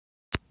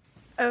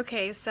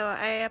Okay, so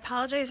I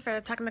apologize for the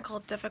technical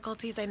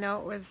difficulties. I know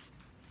it was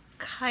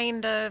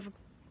kind of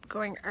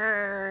going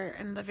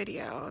in the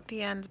video at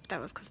the end, but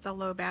that was because of the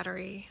low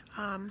battery.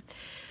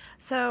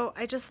 So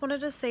I just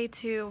wanted to say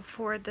too,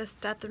 for this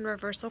Death and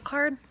Reversal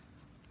card,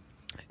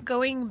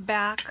 going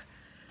back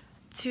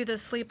to the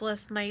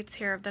sleepless nights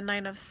here of the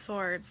Nine of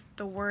Swords,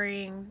 the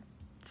worrying,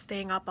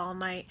 staying up all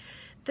night,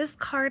 this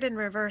card in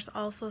reverse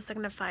also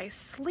signifies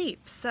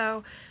sleep.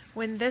 So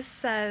when this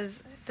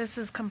says this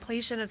is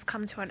completion, it's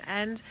come to an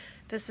end,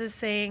 this is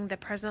saying that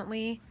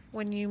presently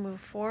when you move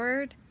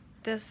forward,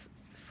 this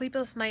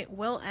sleepless night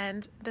will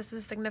end. This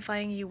is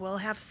signifying you will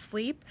have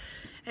sleep,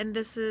 and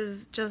this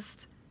is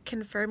just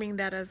confirming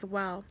that as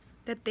well,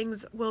 that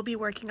things will be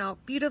working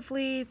out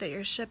beautifully, that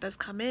your ship has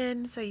come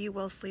in, so you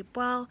will sleep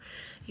well.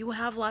 You will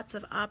have lots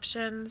of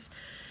options.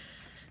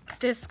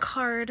 This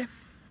card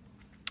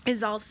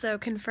is also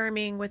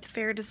confirming with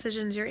fair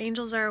decisions, your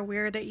angels are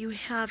aware that you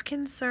have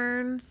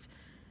concerns,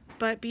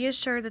 but be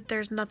assured that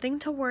there's nothing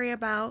to worry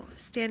about.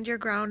 Stand your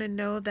ground and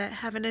know that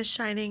heaven is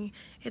shining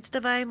its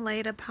divine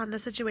light upon the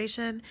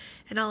situation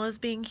and all is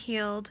being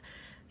healed.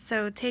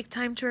 So take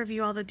time to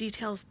review all the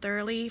details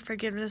thoroughly.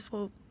 Forgiveness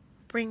will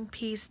bring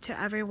peace to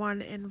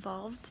everyone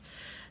involved.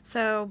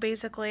 So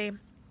basically,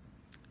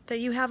 that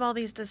you have all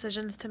these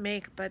decisions to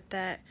make, but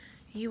that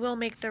you will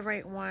make the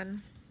right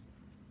one.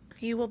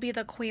 You will be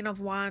the Queen of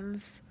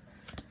Wands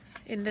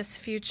in this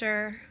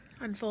future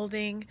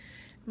unfolding,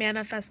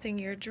 manifesting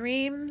your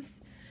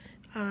dreams.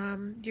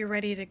 You're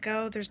ready to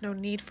go. There's no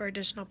need for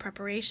additional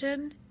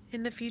preparation.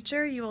 In the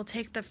future, you will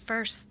take the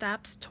first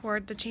steps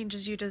toward the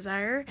changes you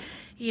desire.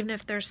 Even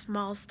if they're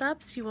small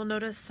steps, you will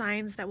notice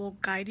signs that will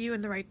guide you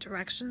in the right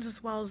directions,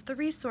 as well as the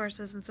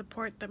resources and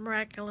support that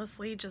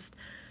miraculously just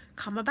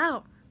come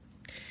about.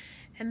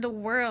 And the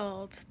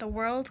world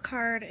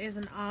card is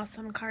an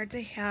awesome card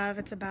to have.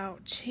 It's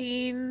about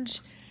change.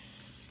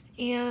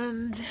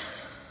 And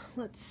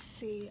let's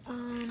see,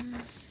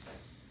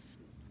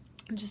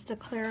 just to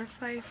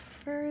clarify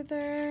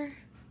further,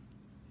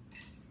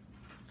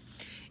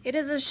 it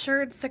is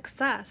assured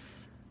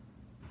success,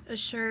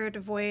 assured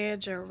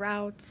voyage or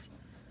route,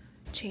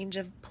 change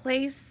of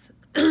place.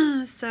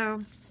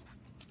 So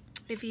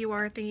if you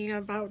are thinking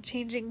about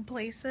changing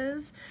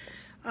places,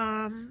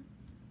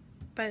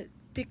 but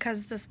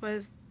because this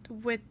was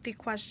with the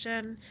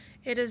question,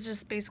 it is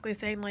just basically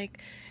saying like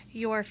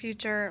your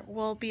future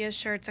will be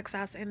assured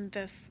success in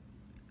this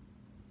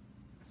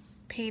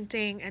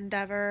painting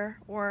endeavor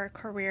or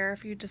career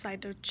if you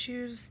decide to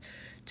choose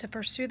to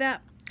pursue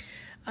that.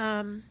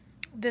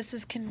 This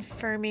is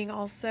confirming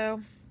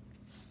also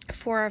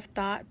Four of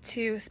Thought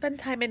to spend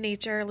time in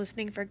nature,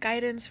 listening for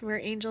guidance from your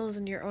angels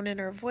and your own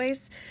inner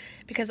voice,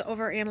 because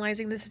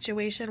overanalyzing the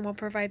situation will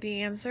provide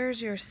the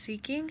answers you're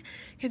seeking.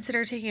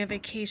 Consider taking a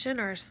vacation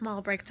or a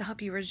small break to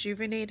help you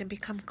rejuvenate and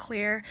become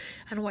clear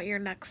on what your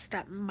next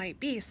step might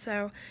be.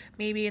 So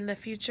maybe in the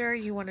future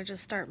you want to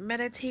just start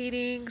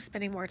meditating,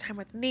 spending more time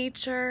with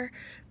nature,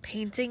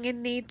 painting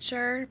in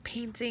nature,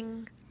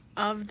 painting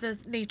of the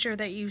nature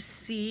that you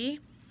see.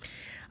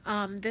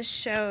 This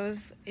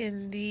shows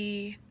in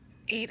the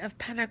Eight of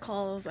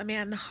Pentacles, a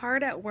man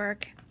hard at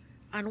work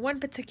on one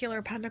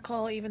particular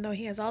pentacle. Even though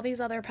he has all these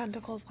other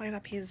pentacles lined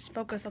up, he's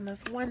focused on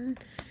this one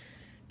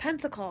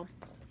pentacle.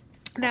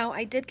 Now,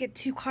 I did get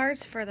two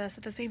cards for this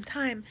at the same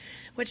time,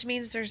 which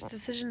means there's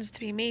decisions to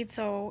be made,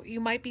 so you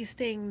might be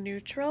staying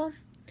neutral.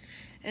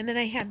 And then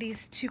I had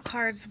these two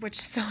cards which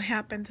so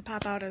happen to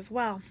pop out as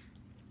well.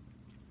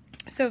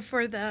 So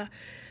for the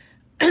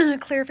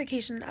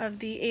clarification of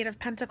the Eight of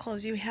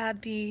Pentacles, you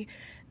had the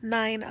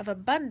Nine of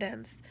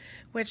Abundance,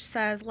 which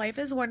says life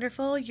is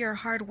wonderful. Your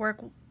hard work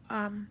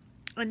and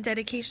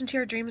dedication to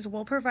your dreams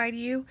will provide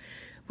you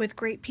with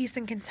great peace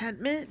and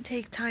contentment.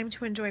 Take time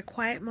to enjoy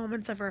quiet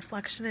moments of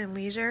reflection and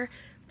leisure.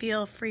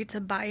 Feel free to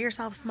buy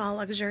yourself small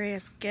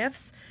luxurious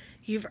gifts.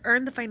 You've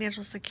earned the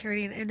financial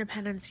security and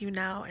independence you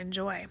now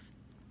enjoy.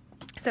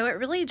 So it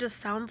really just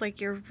sounds like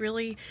you're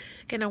really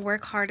going to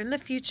work hard in the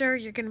future.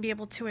 You're going to be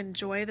able to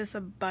enjoy this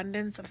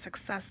abundance of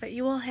success that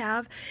you will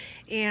have,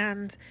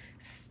 and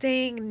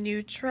staying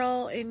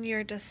neutral in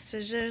your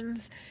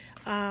decisions,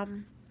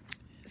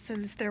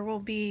 since there will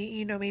be,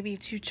 you know, maybe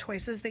two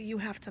choices that you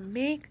have to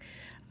make,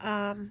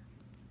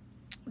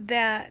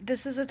 that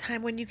this is a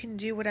time when you can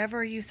do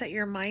whatever you set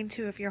your mind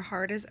to if your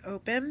heart is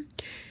open.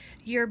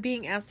 You're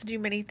being asked to do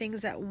many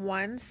things at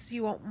once.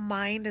 You won't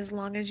mind as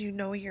long as you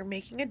know you're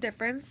making a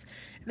difference.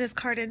 And this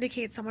card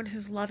indicates someone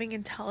who's loving,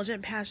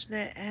 intelligent,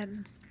 passionate,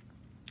 and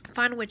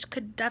fun, which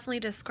could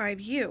definitely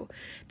describe you.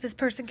 This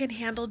person can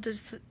handle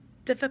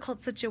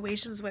difficult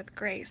situations with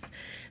grace.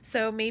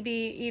 So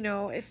maybe, you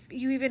know, if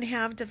you even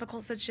have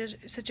difficult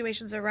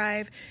situations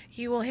arrive,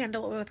 you will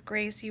handle it with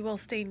grace. You will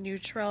stay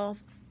neutral.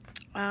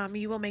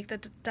 You will make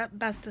the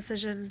best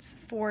decisions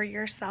for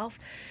yourself.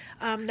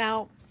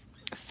 Now,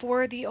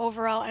 for the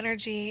overall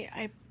energy,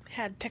 I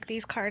had picked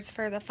these cards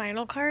for the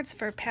final cards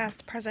for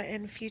past, present,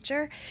 and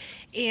future,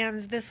 and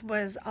this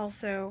was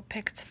also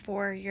picked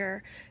for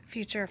your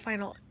future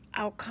final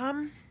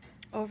outcome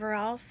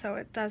overall. So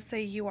it does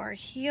say you are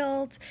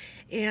healed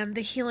and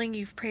the healing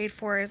you've prayed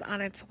for is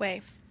on its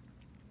way.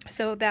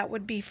 So that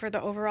would be for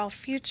the overall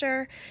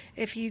future.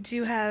 If you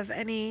do have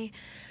any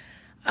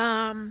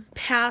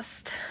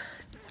past,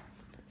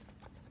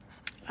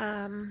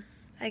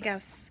 I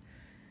guess,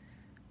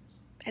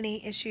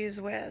 any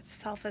issues with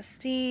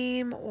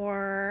self-esteem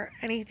or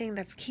anything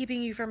that's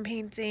keeping you from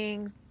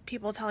painting,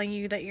 people telling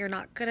you that you're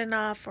not good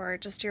enough, or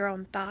just your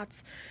own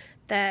thoughts,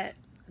 that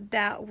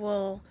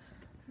will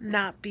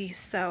not be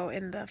so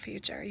in the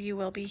future. You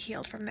will be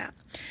healed from that.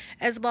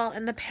 As well,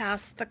 in the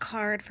past, the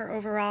card for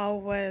overall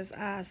was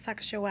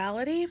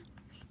sexuality,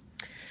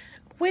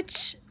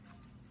 which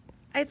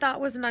I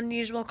thought was an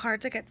unusual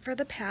card to get for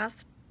the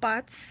past,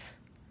 but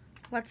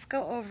let's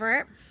go over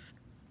it.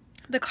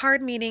 The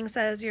card meaning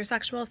says your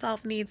sexual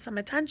self needs some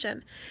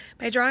attention.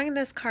 By drawing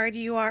this card,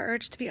 you are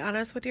urged to be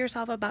honest with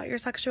yourself about your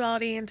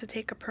sexuality and to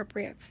take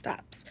appropriate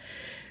steps.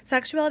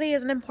 Sexuality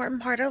is an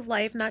important part of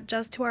life, not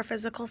just to our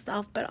physical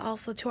self, but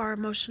also to our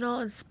emotional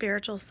and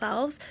spiritual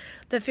selves.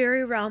 The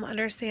fairy realm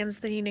understands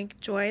the unique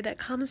joy that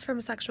comes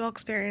from sexual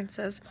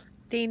experiences.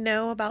 They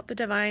know about the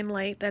divine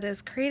light that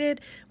is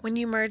created when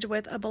you merge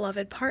with a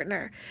beloved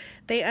partner.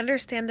 They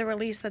understand the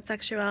release that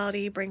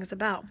sexuality brings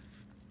about.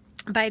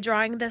 By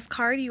drawing this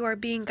card, you are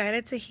being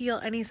guided to heal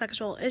any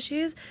sexual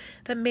issues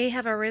that may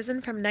have arisen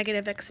from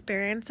negative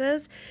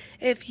experiences.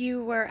 If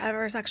you were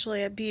ever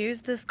sexually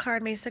abused, this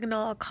card may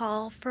signal a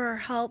call for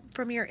help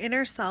from your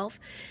inner self.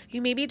 You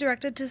may be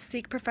directed to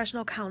seek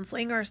professional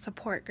counseling or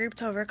support group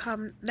to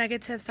overcome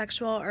negative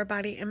sexual or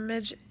body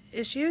image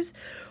issues,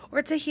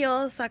 or to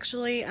heal a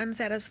sexually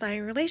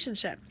unsatisfying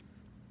relationship.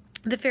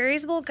 The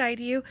fairies will guide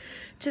you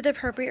to the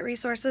appropriate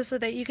resources so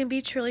that you can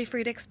be truly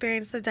free to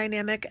experience the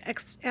dynamic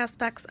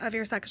aspects of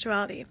your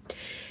sexuality.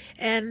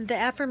 And the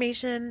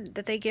affirmation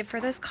that they give for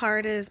this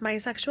card is, my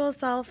sexual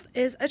self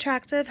is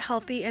attractive,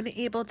 healthy, and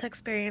able to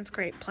experience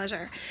great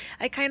pleasure.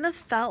 I kind of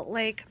felt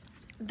like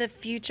the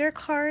future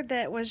card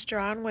that was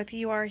drawn with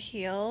you are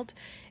healed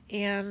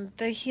and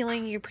the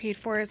healing you prayed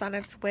for is on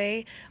its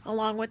way,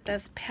 along with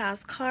this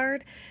past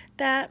card,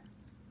 that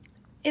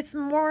it's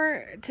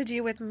more to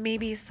do with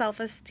maybe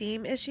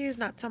self-esteem issues,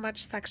 not so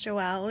much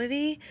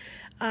sexuality,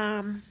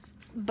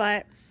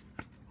 but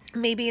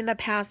maybe in the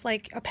past,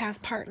 like a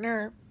past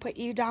partner put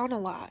you down a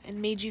lot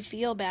and made you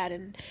feel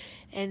bad,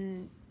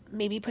 and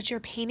maybe put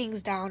your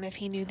paintings down if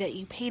he knew that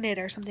you painted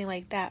or something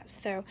like that.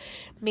 So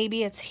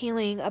maybe it's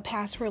healing a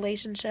past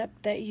relationship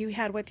that you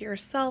had with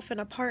yourself and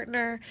a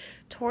partner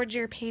towards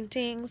your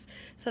paintings.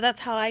 So that's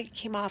how I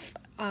came off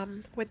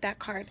with that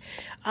card.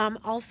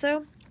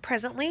 Also,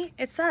 presently,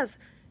 it says,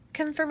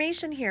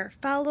 confirmation here,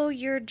 follow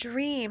your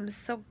dreams,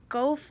 so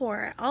go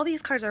for it. All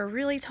these cards are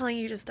really telling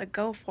you just to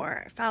go for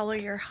it. Follow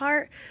your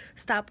heart,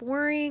 stop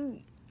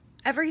worrying.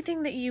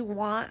 Everything that you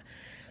want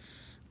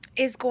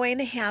is going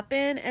to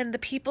happen, and the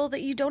people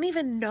that you don't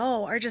even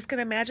know are just going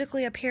to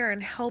magically appear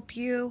and help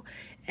you,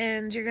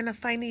 and you're going to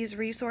find these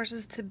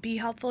resources to be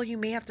helpful. You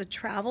may have to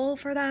travel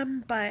for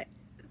them, but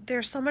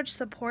there's so much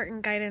support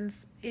and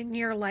guidance in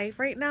your life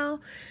right now.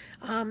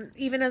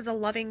 Even as a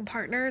loving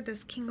partner,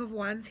 this King of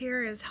Wands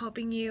here is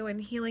helping you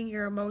and healing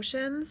your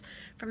emotions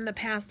from the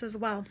past as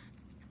well.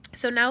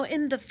 So now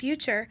in the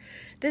future,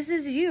 this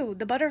is you.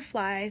 The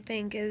butterfly, I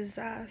think, is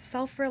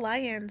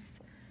self-reliance.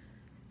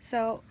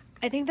 So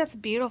I think that's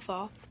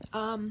beautiful.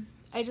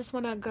 I just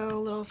want to go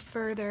a little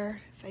further,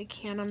 if I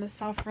can, on the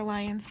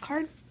self-reliance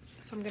card.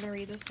 So I'm going to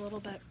read this a little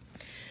bit.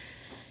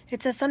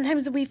 It says,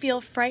 sometimes we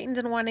feel frightened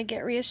and want to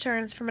get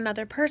reassurance from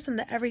another person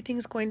that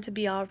everything's going to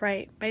be all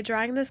right. By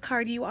drawing this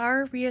card, you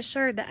are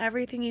reassured that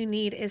everything you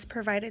need is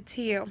provided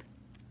to you.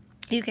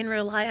 You can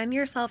rely on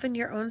yourself and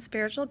your own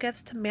spiritual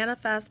gifts to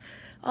manifest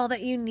all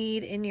that you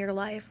need in your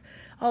life.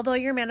 Although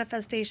your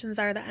manifestations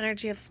are the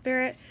energy of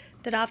spirit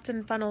that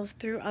often funnels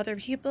through other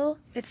people,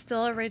 it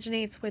still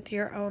originates with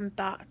your own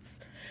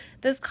thoughts.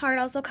 This card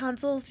also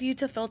counsels you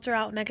to filter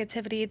out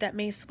negativity that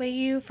may sway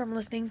you from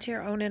listening to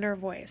your own inner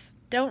voice.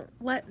 Don't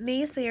let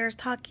naysayers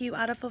talk you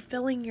out of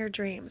fulfilling your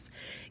dreams.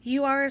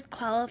 You are as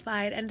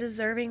qualified and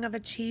deserving of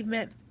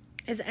achievement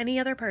as any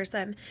other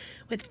person.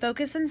 With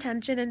focus,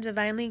 intention, and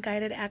divinely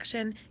guided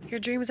action, your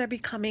dreams are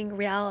becoming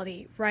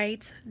reality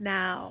right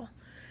now.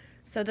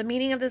 So the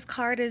meaning of this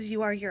card is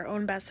you are your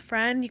own best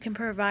friend. You can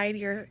provide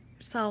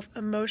yourself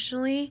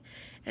emotionally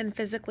and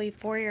physically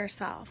for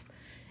yourself.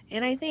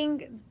 And I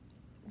think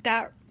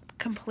that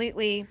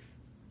completely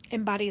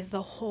embodies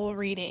the whole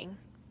reading.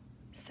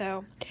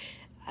 So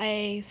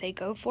I say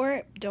go for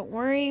it. Don't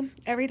worry.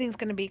 Everything's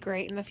going to be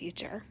great in the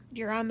future.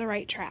 You're on the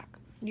right track.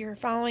 You're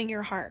following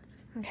your heart.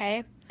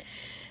 Okay?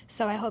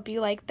 So I hope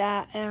you like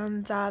that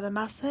and the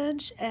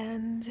message,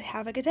 and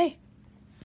have a good day.